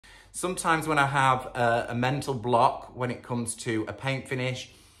Sometimes when I have a mental block when it comes to a paint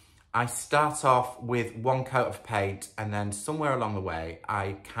finish, I start off with one coat of paint and then somewhere along the way,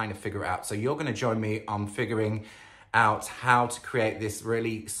 I kind of figure it out. So you're gonna join me on figuring out how to create this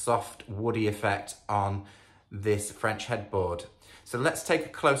really soft woody effect on this French headboard. So let's take a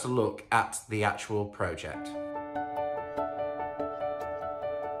closer look at the actual project.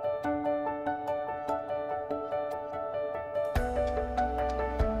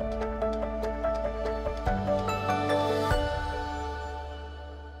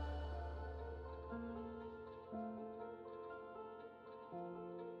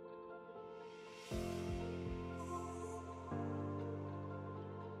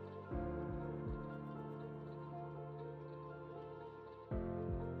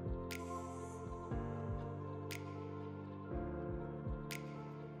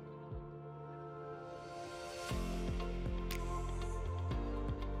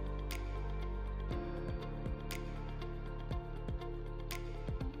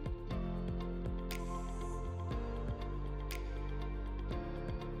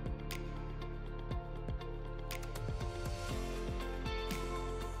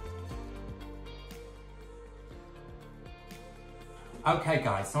 Okay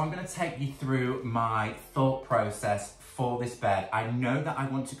guys, so I'm going to take you through my thought process for this bed. I know that I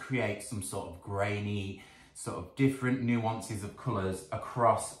want to create some sort of grainy, sort of different nuances of colours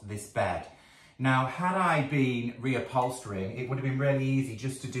across this bed. Now, had I been reupholstering, it would have been really easy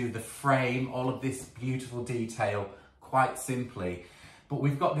just to do the frame, all of this beautiful detail quite simply. But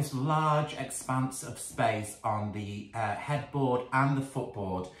we've got this large expanse of space on the headboard and the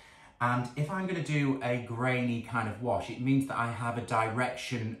footboard. And if I'm going to do a grainy kind of wash, it means that I have a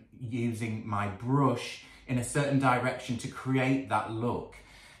direction using my brush in a certain direction to create that look.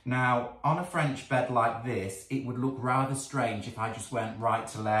 Now, on a French bed like this, it would look rather strange if I just went right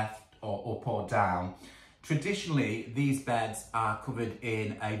to left or up or down. Traditionally, these beds are covered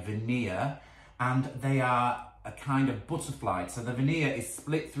in a veneer and they are a kind of butterfly. So the veneer is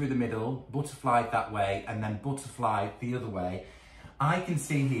split through the middle, butterflied that way, and then butterflied the other way. I can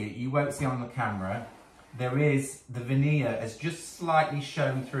see here, you won't see on the camera, there is, the veneer is just slightly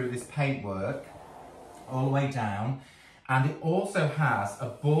shown through this paintwork all the way down. And it also has a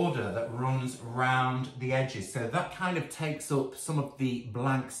border that runs round the edges. So that kind of takes up some of the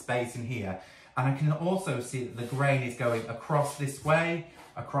blank space in here. And I can also see that the grain is going across this way,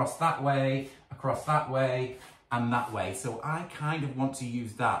 across that way, across that way, and that way. So I kind of want to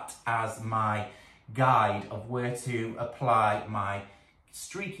use that as my guide of where to apply my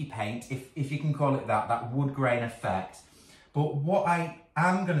streaky paint, if you can call it that, that wood grain effect. But what I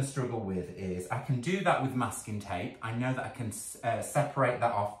am going to struggle with is I can do that with masking tape. I know that I can separate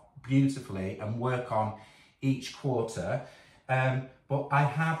that off beautifully and work on each quarter. But I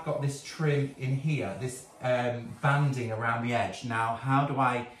have got this trim in here, this banding around the edge. Now, how do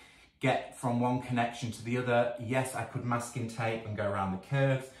I get from one connection to the other? Yes, I could masking tape and go around the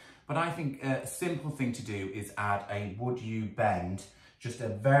curves. But I think a simple thing to do is add a would you bend, just a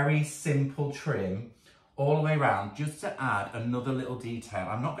very simple trim all the way around, just to add another little detail.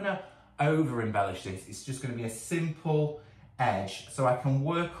 I'm not going to over embellish this, it's just going to be a simple edge so I can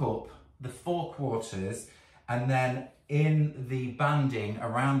work up the 4 quarters, and then in the banding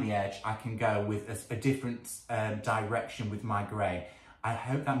around the edge I can go with a different direction with my grey. I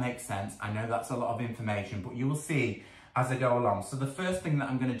hope that makes sense. I know that's a lot of information, but you will see as I go along. So the first thing that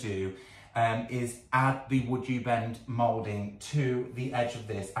I'm going to do is add the would you bend moulding to the edge of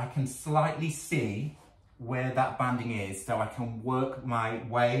this. I can slightly see where that banding is, so I can work my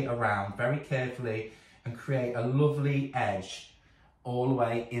way around very carefully and create a lovely edge all the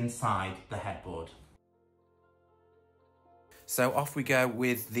way inside the headboard. So off we go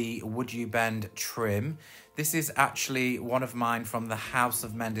with the Would You Bend trim. This is actually one of mine from the House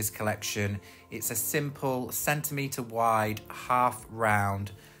of Mendes collection. It's a simple centimetre wide, half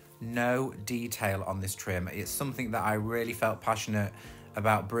round, no detail on this trim. It's something that I really felt passionate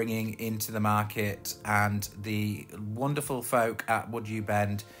about bringing into the market, and the wonderful folk at Would You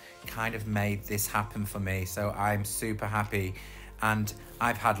Bend kind of made this happen for me. So I'm super happy, and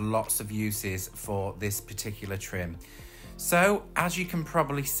I've had lots of uses for this particular trim. So, as you can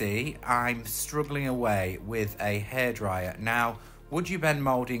probably see, I'm struggling away with a hairdryer. Now, Would You Bend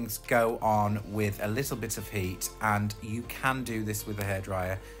mouldings go on with a little bit of heat, and you can do this with a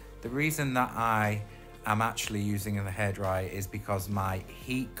hairdryer. The reason that I am actually using a hairdryer is because my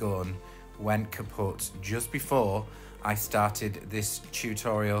heat gun went kaput just before I started this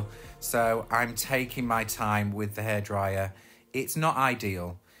tutorial. So I'm taking my time with the hairdryer. It's not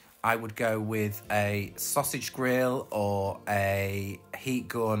ideal. I would go with a sausage grill or a heat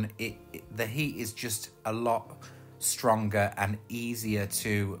gun. The heat is just a lot stronger and easier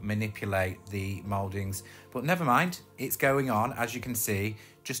to manipulate the mouldings. But never mind, it's going on, as you can see,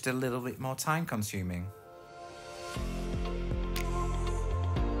 just a little bit more time consuming.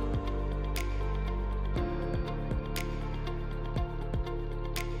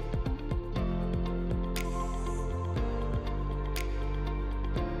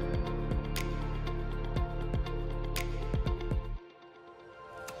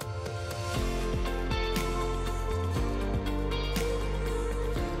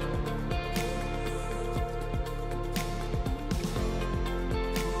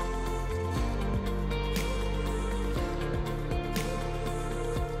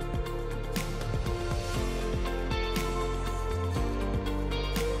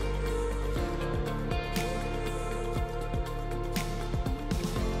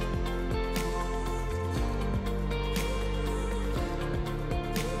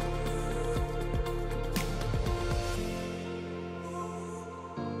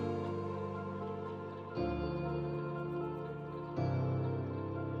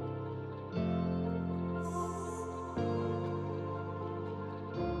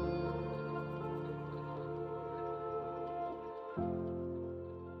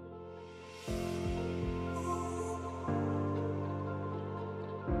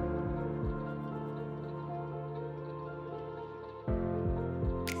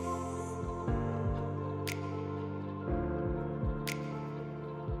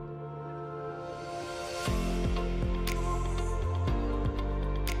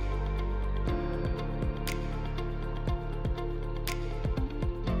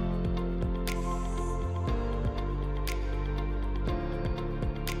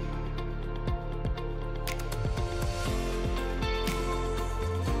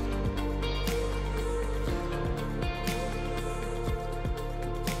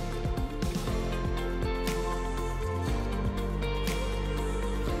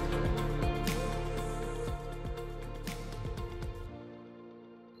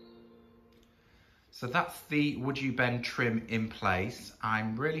 So that's the Would You Bend trim in place.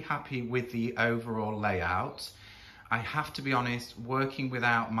 I'm really happy with the overall layout. I have to be honest, working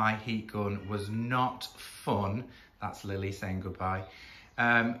without my heat gun was not fun. That's Lily saying goodbye.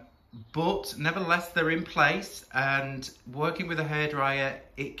 But nevertheless, they're in place, and working with a hairdryer,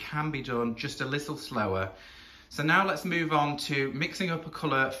 it can be done just a little slower. So now let's move on to mixing up a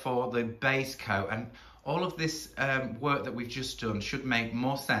colour for the base coat. And all of this work that we've just done should make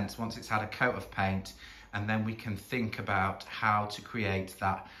more sense once it's had a coat of paint, and then we can think about how to create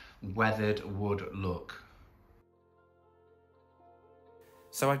that weathered wood look.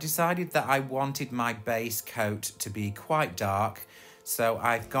 So I've decided that I wanted my base coat to be quite dark, so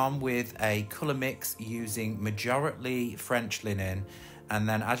I've gone with a colour mix using majority French linen, and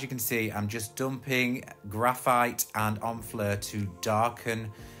then as you can see I'm just dumping graphite and enfleur to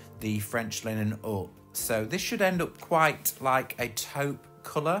darken the French linen up. So this should end up quite like a taupe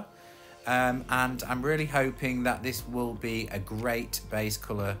colour, and I'm really hoping that this will be a great base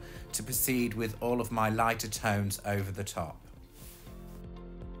colour to proceed with all of my lighter tones over the top.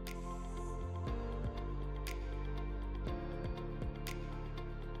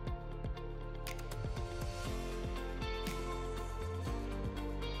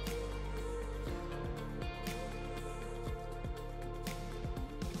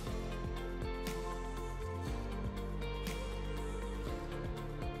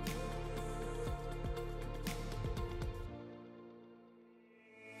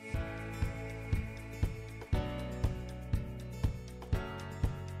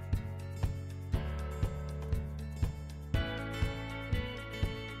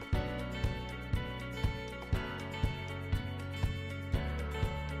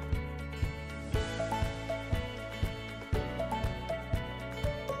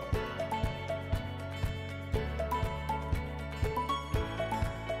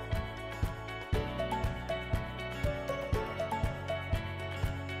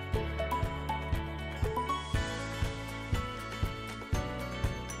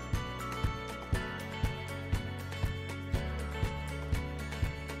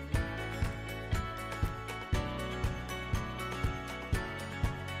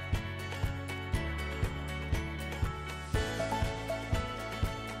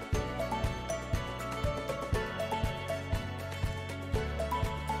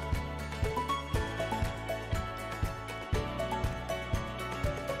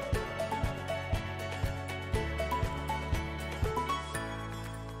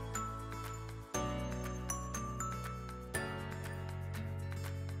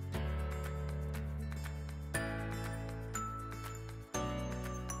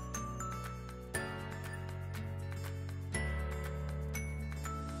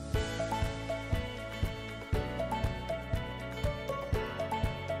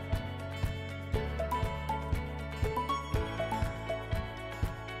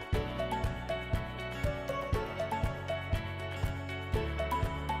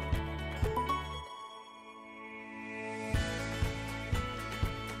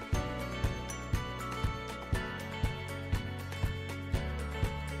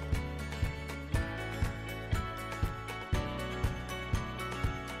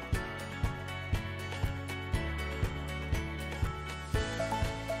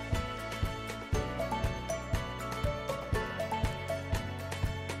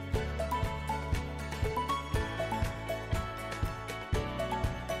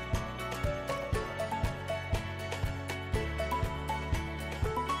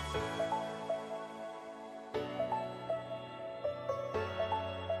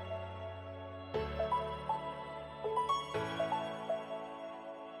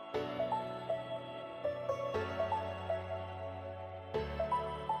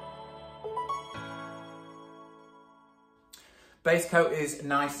 Base coat is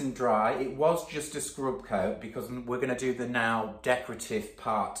nice and dry. It was just a scrub coat because we're going to do the now decorative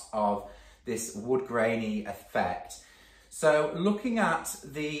part of this wood grainy effect. So looking at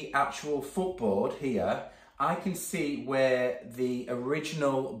the actual footboard here, I can see where the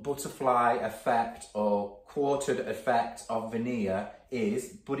original butterfly effect or quartered effect of veneer is,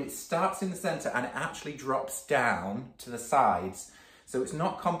 but it starts in the center and it actually drops down to the sides. So it's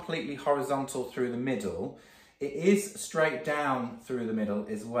not completely horizontal through the middle. It is straight down through the middle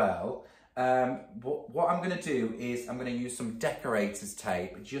as well. But what I'm going to do is I'm going to use some decorator's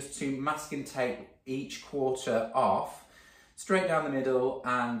tape just to masking tape each quarter off, straight down the middle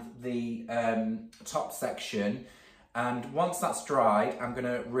and the top section. And once that's dried, I'm going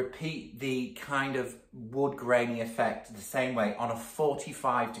to repeat the kind of wood grainy effect the same way on a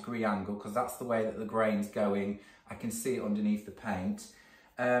 45-degree angle, because that's the way that the grain's going. I can see it underneath the paint.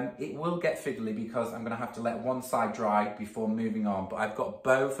 It will get fiddly because I'm going to have to let one side dry before moving on, but I've got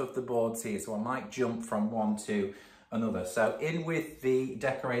both of the boards here, so I might jump from one to another. So in with the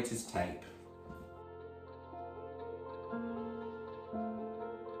decorator's tape.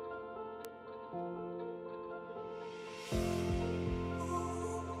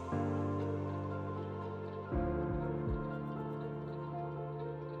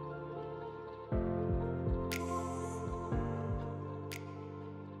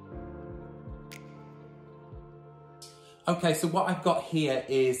 Okay, so what I've got here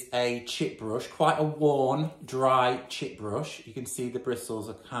is a chip brush, quite a worn, dry chip brush. You can see the bristles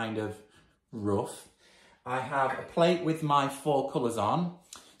are kind of rough. I have a plate with my 4 colours on.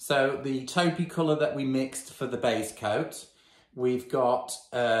 So the taupey colour that we mixed for the base coat. We've got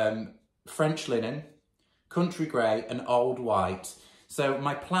French linen, country grey and old white. So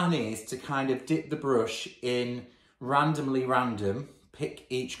my plan is to kind of dip the brush in randomly random, pick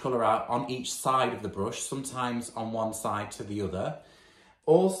each colour out on each side of the brush, sometimes on one side to the other.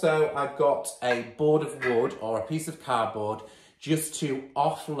 Also, I've got a board of wood or a piece of cardboard just to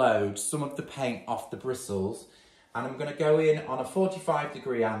offload some of the paint off the bristles. And I'm going to go in on a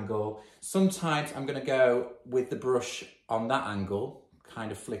 45-degree angle. Sometimes I'm going to go with the brush on that angle,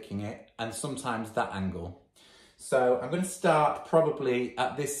 kind of flicking it, and sometimes that angle. So I'm going to start probably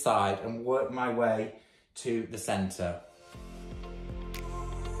at this side and work my way to the centre.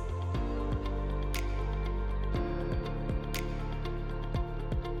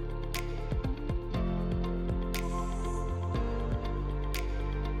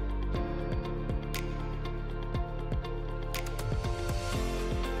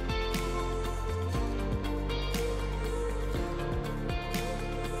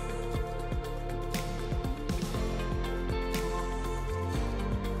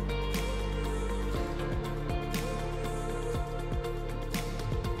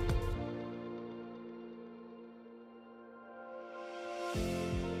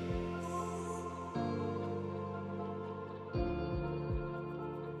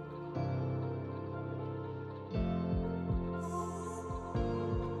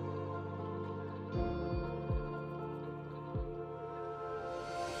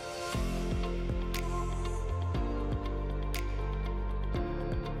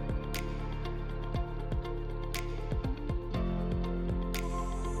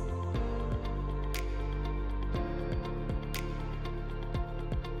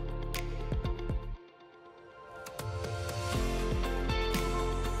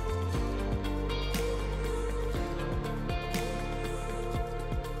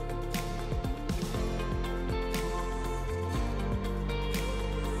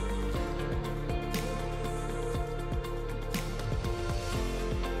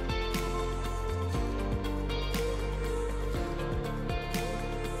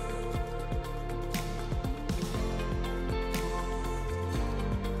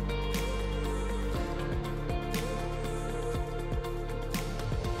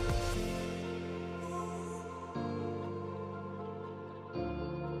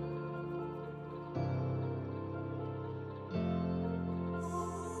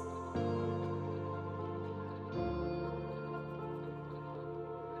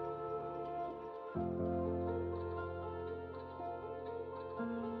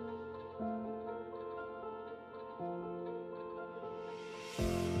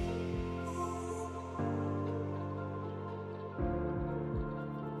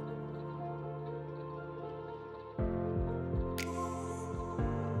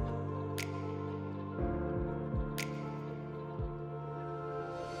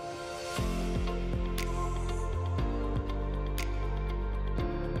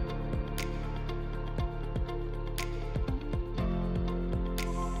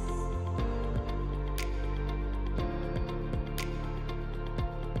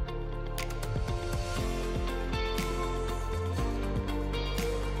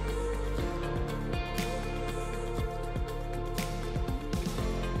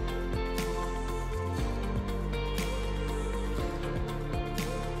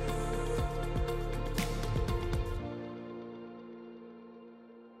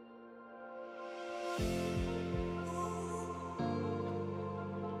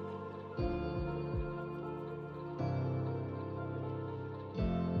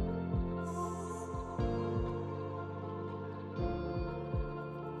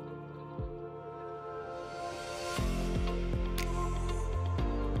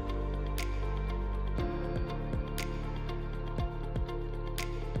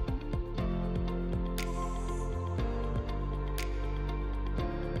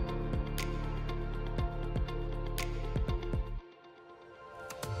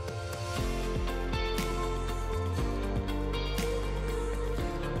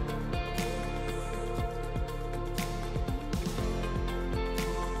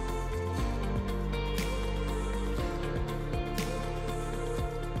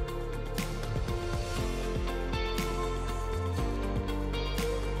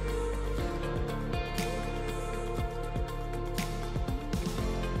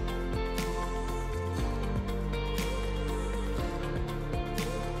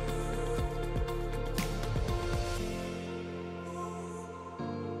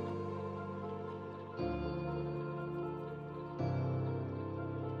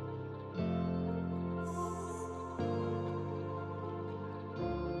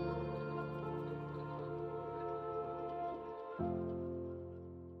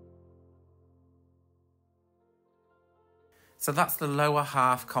 So that's the lower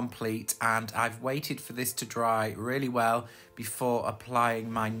half complete, and I've waited for this to dry really well before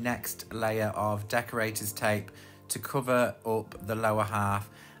applying my next layer of decorator's tape to cover up the lower half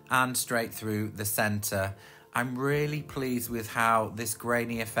and straight through the centre. I'm really pleased with how this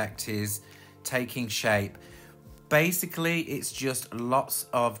grainy effect is taking shape. Basically, it's just lots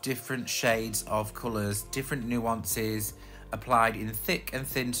of different shades of colours, different nuances applied in thick and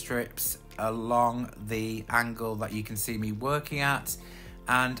thin strips along the angle that you can see me working at,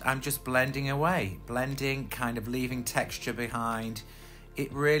 and I'm just blending away, blending, kind of leaving texture behind.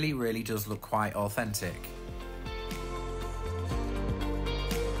 It really does look quite authentic.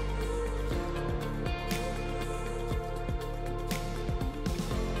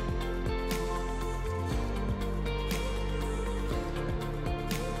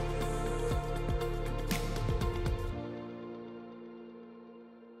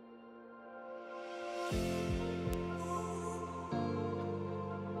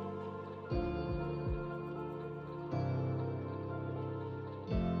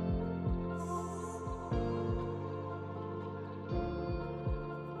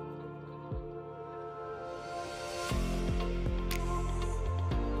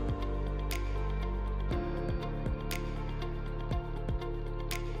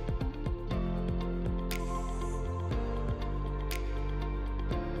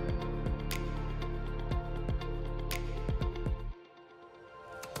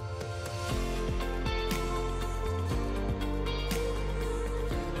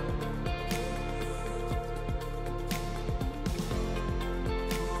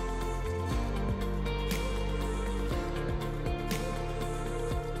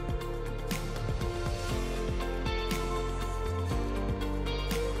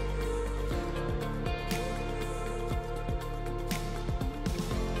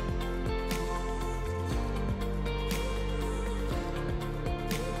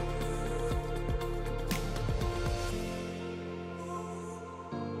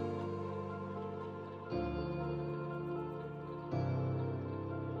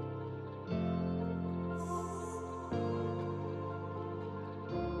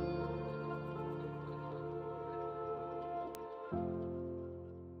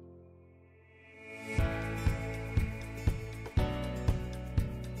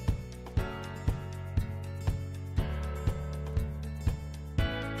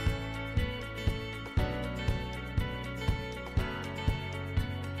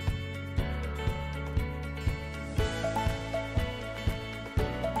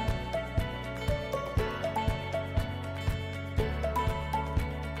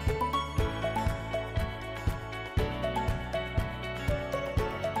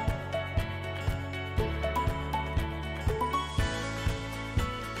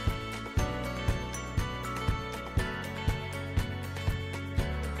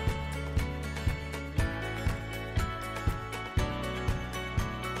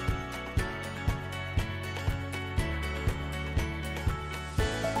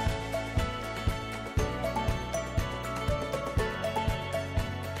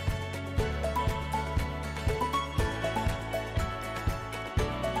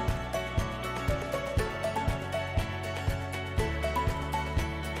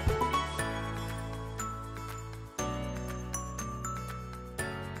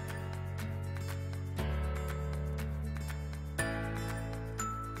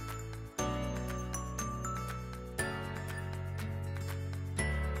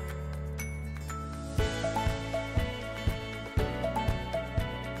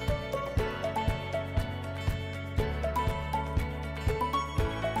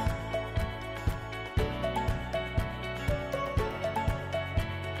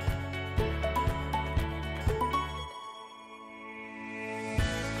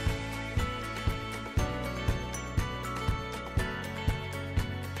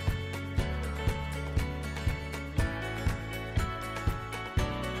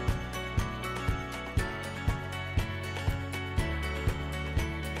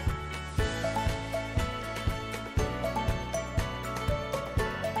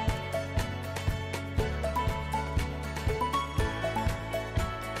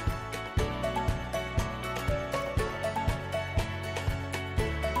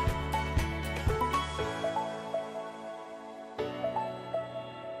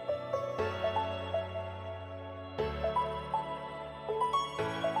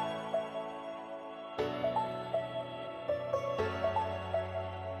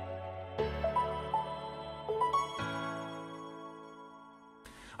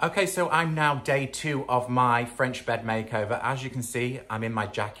 Okay, so I'm now day 2 of my French bed makeover. As you can see, I'm in my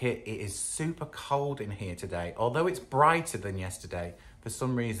jacket. It is super cold in here today. Although it's brighter than yesterday, for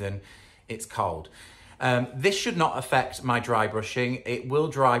some reason, it's cold. This should not affect my dry brushing. It will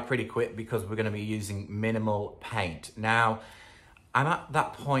dry pretty quick because we're gonna be using minimal paint. Now, I'm at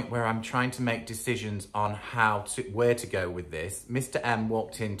that point where I'm trying to make decisions on where to go with this. Mr. M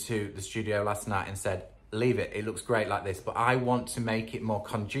walked into the studio last night and said, leave it, it looks great like this, but I want to make it more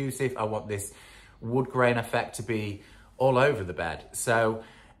conducive. I want this wood grain effect to be all over the bed. So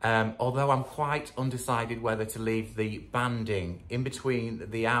although I'm quite undecided whether to leave the banding in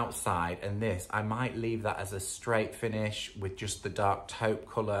between the outside and this, I might leave that as a straight finish with just the dark taupe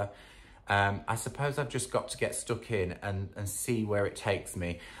colour. I suppose I've just got to get stuck in and see where it takes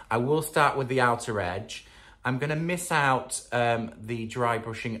me. I will start with the outer edge. I'm going to miss out the dry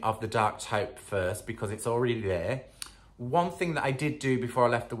brushing of the dark taupe first because it's already there. One thing that I did do before I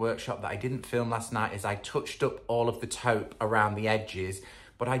left the workshop that I didn't film last night is I touched up all of the taupe around the edges,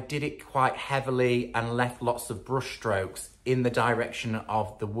 but I did it quite heavily and left lots of brush strokes in the direction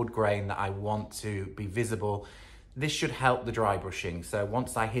of the wood grain that I want to be visible. This should help the dry brushing. So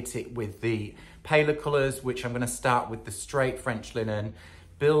once I hit it with the paler colours, which I'm going to start with the straight French linen,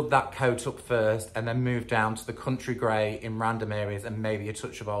 build that coat up first and then move down to the country grey in random areas and maybe a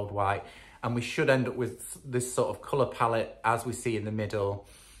touch of old white. And we should end up with this sort of colour palette as we see in the middle.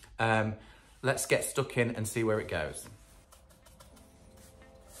 Let's get stuck in and see where it goes.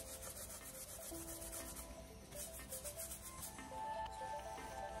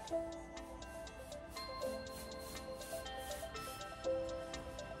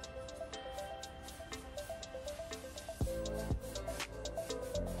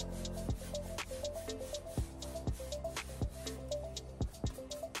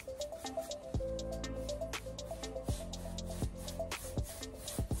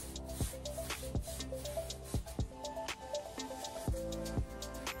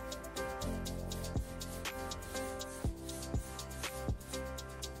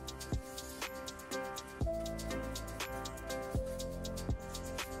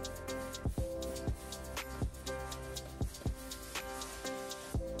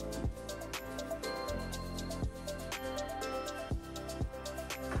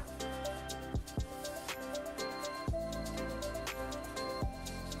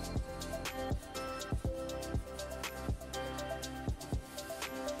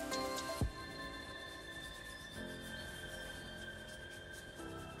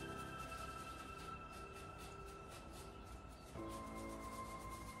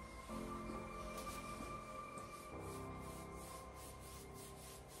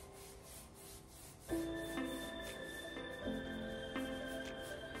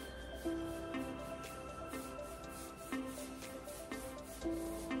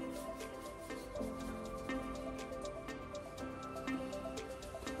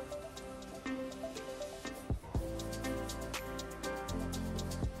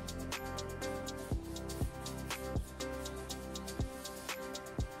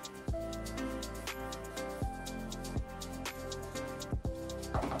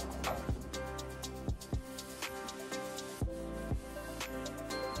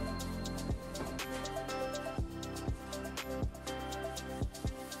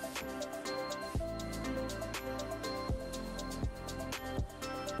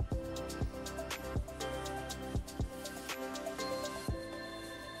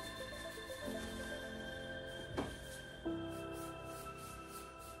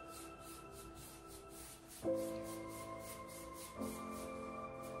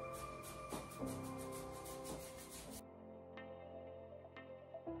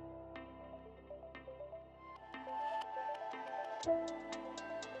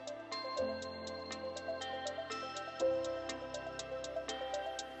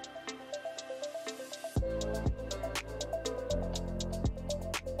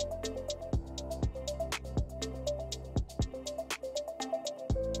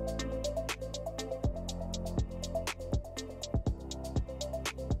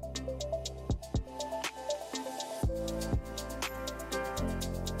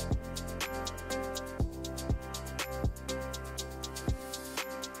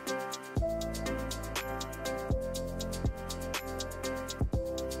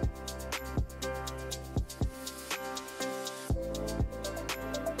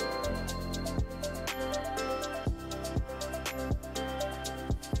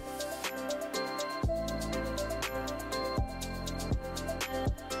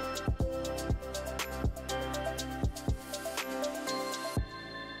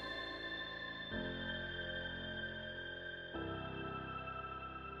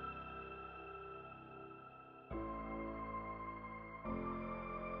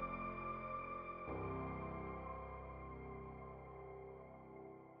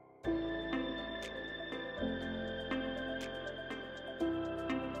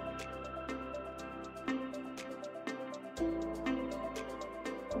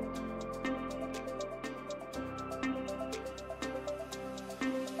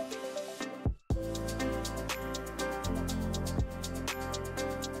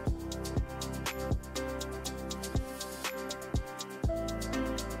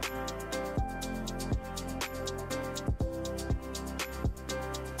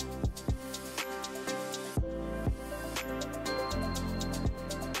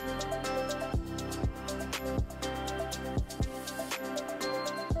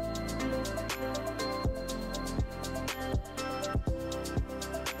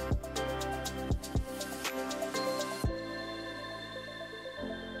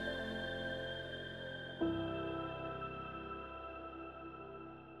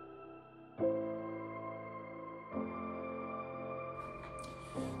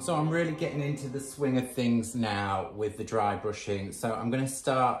 So I'm really getting into the swing of things now with the dry brushing. So I'm going to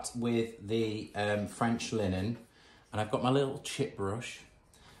start with the French linen, and I've got my little chip brush,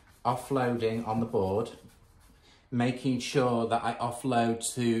 offloading on the board, making sure that I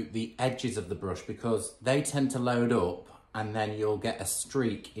offload to the edges of the brush because they tend to load up and then you'll get a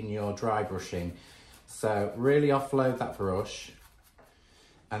streak in your dry brushing. So really offload that brush,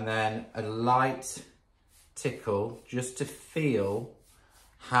 and then a light tickle just to feel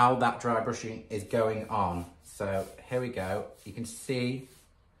how that dry brushing is going on. So here we go. You can see,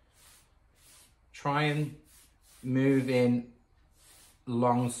 try and move in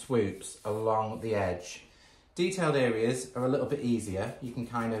long swoops along the edge. Detailed areas are a little bit easier. You can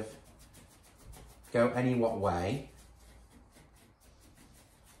kind of go any what way,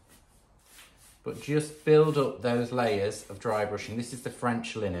 but just build up those layers of dry brushing. This is the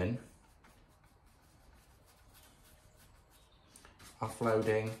French linen.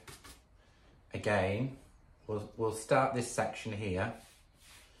 Offloading again. We'll start this section here.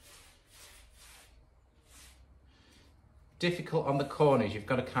 Difficult on the corners, you've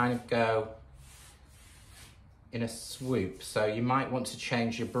got to kind of go in a swoop, so you might want to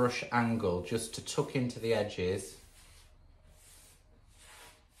change your brush angle just to tuck into the edges.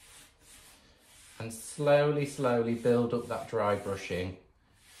 And slowly build up that dry brushing.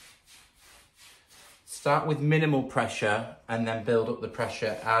 Start with minimal pressure and then build up the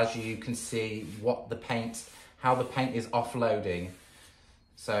pressure as you can see what the paint, how the paint is offloading.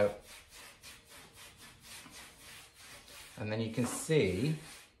 So, and then you can see,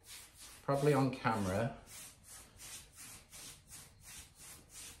 probably on camera,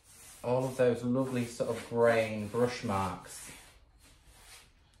 all of those lovely sort of grain brush marks.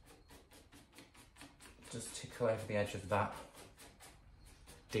 Just tickle over the edge of that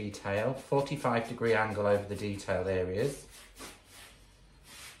detail, 45-degree angle over the detailed areas,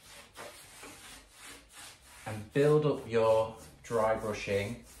 and build up your dry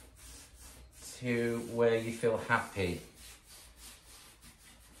brushing to where you feel happy.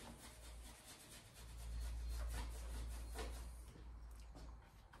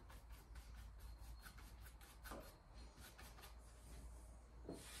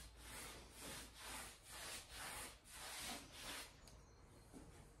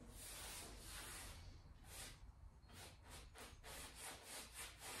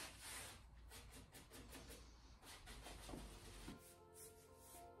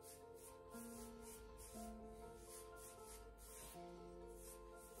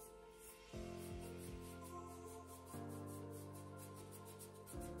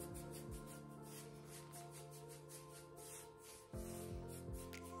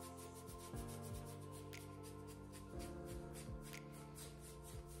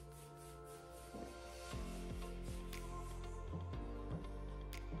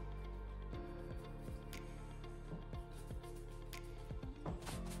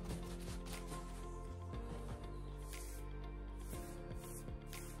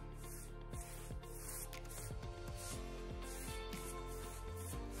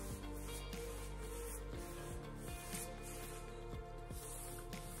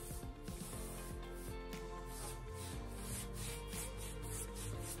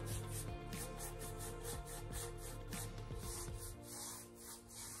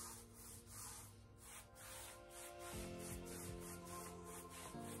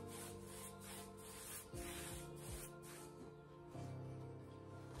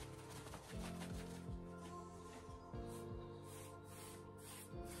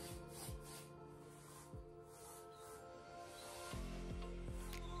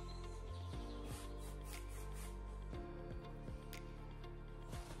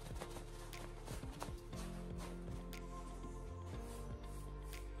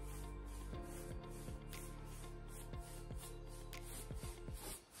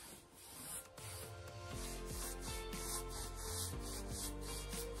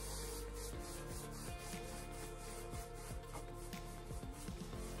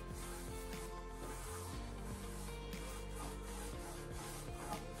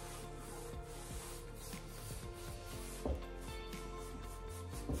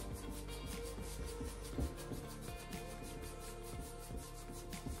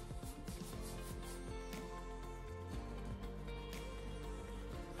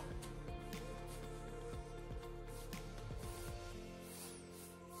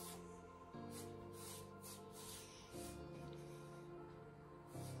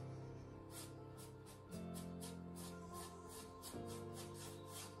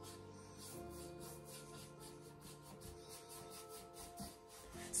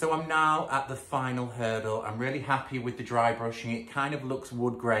 So I'm now at the final hurdle. I'm really happy with the dry brushing. It kind of looks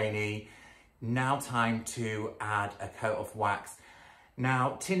wood grainy. Now time to add a coat of wax.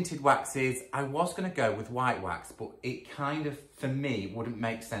 Now, tinted waxes, I was going to go with white wax, but it kind of, for me, wouldn't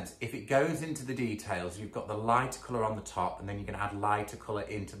make sense. If it goes into the details, you've got the lighter colour on the top, and then you're going to add lighter colour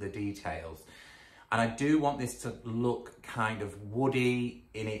into the details. And I do want this to look kind of woody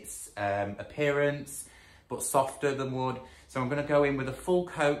in its appearance, but softer than wood. So I'm going to go in with a full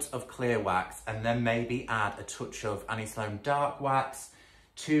coat of clear wax, and then maybe add a touch of Annie Sloan dark wax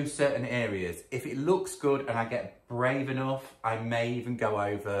to certain areas. If it looks good and I get brave enough, I may even go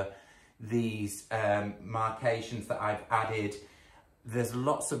over these marcations that I've added. There's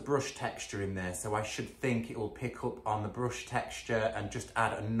lots of brush texture in there, so I should think it will pick up on the brush texture and just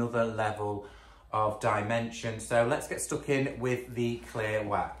add another level of dimension. So let's get stuck in with the clear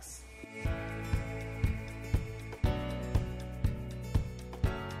wax.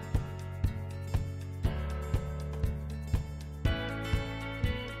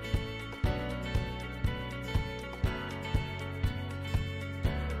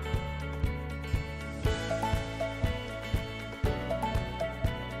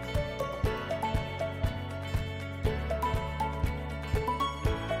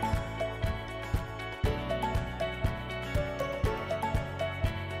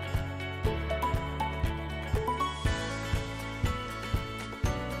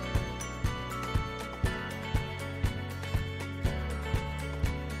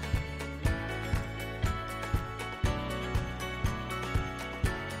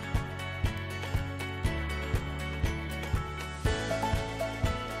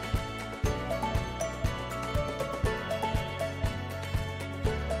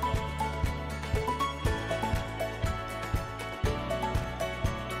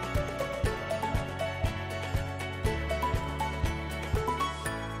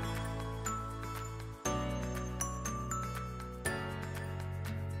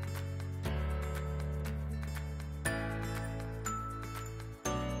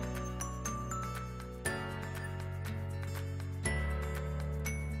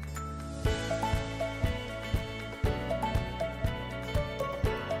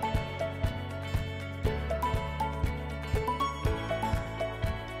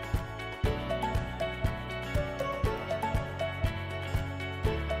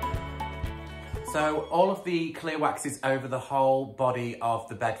 So all of the clear wax is over the whole body of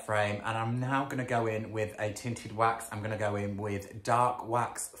the bed frame, and I'm now going to go in with a tinted wax. I'm going to go in with dark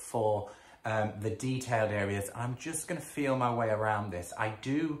wax for the detailed areas. I'm just going to feel my way around this. I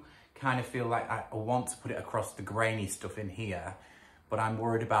do kind of feel like I want to put it across the grainy stuff in here, but I'm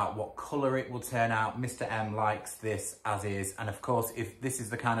worried about what colour it will turn out. Mr. M likes this as is, and of course, if this is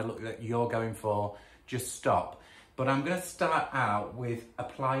the kind of look that you're going for, just stop. But I'm going to start out with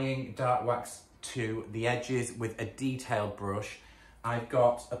applying dark wax to the edges with a detailed brush. I've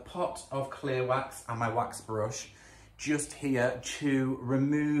got a pot of clear wax and my wax brush just here to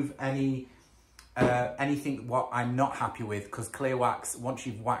remove anything what I'm not happy with, because clear wax, once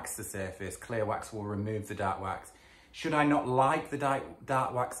you've waxed the surface, clear wax will remove the dark wax. Should I not like the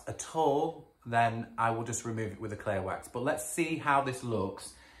dark wax at all, then I will just remove it with a clear wax. But let's see how this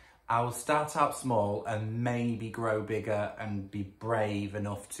looks. I will start out small and maybe grow bigger and be brave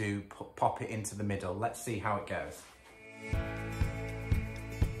enough to pop it into the middle. Let's see how it goes.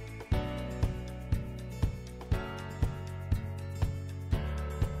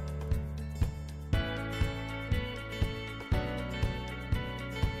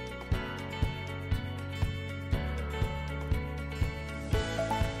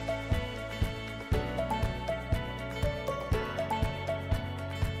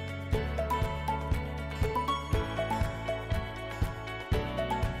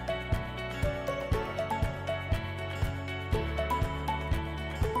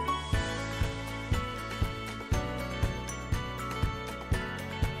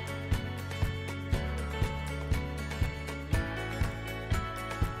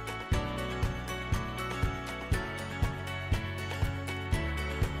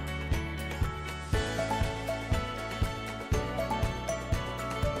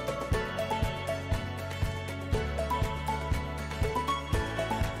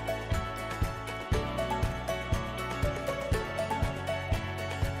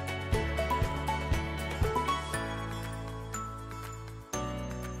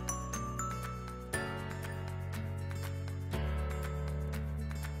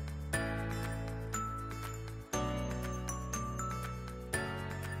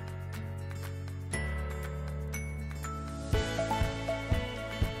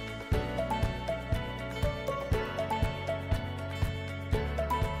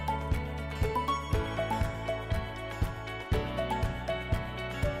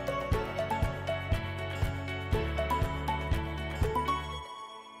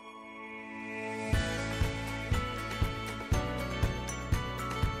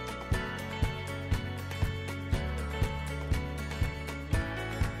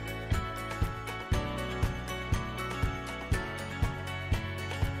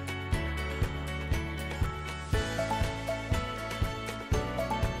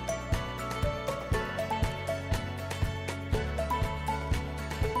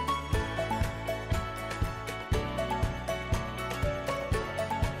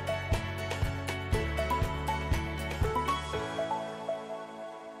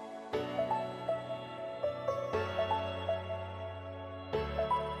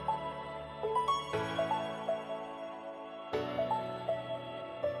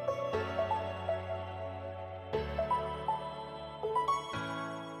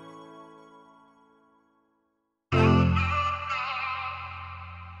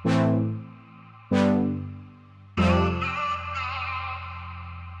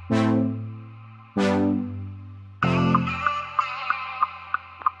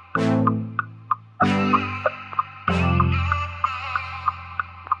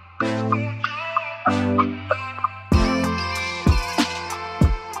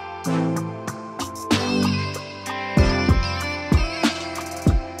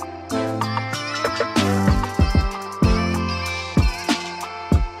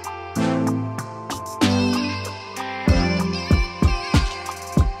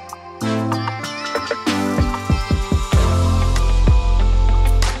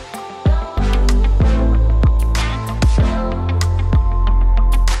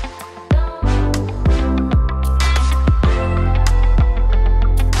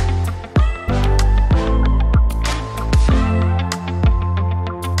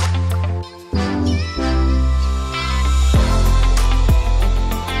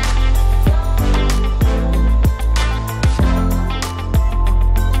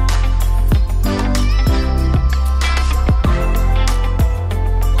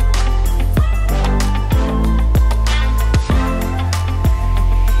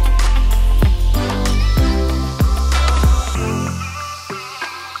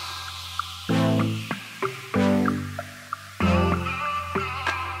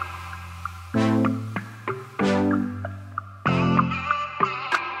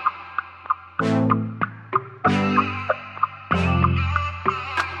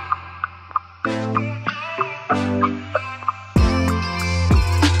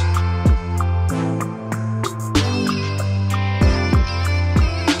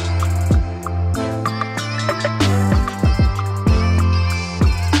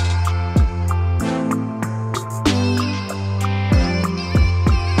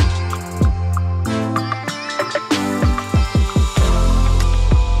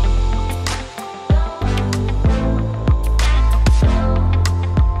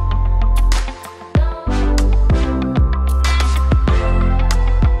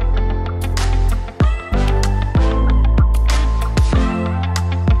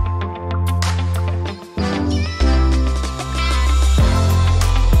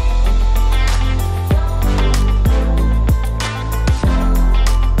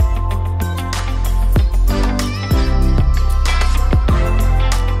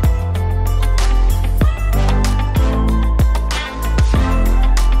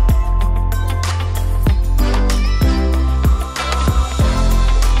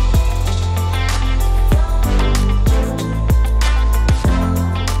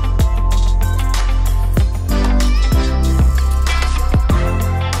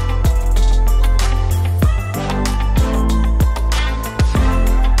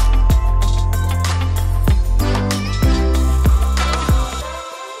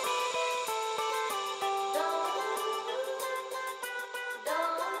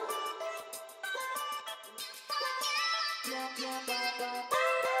 your body.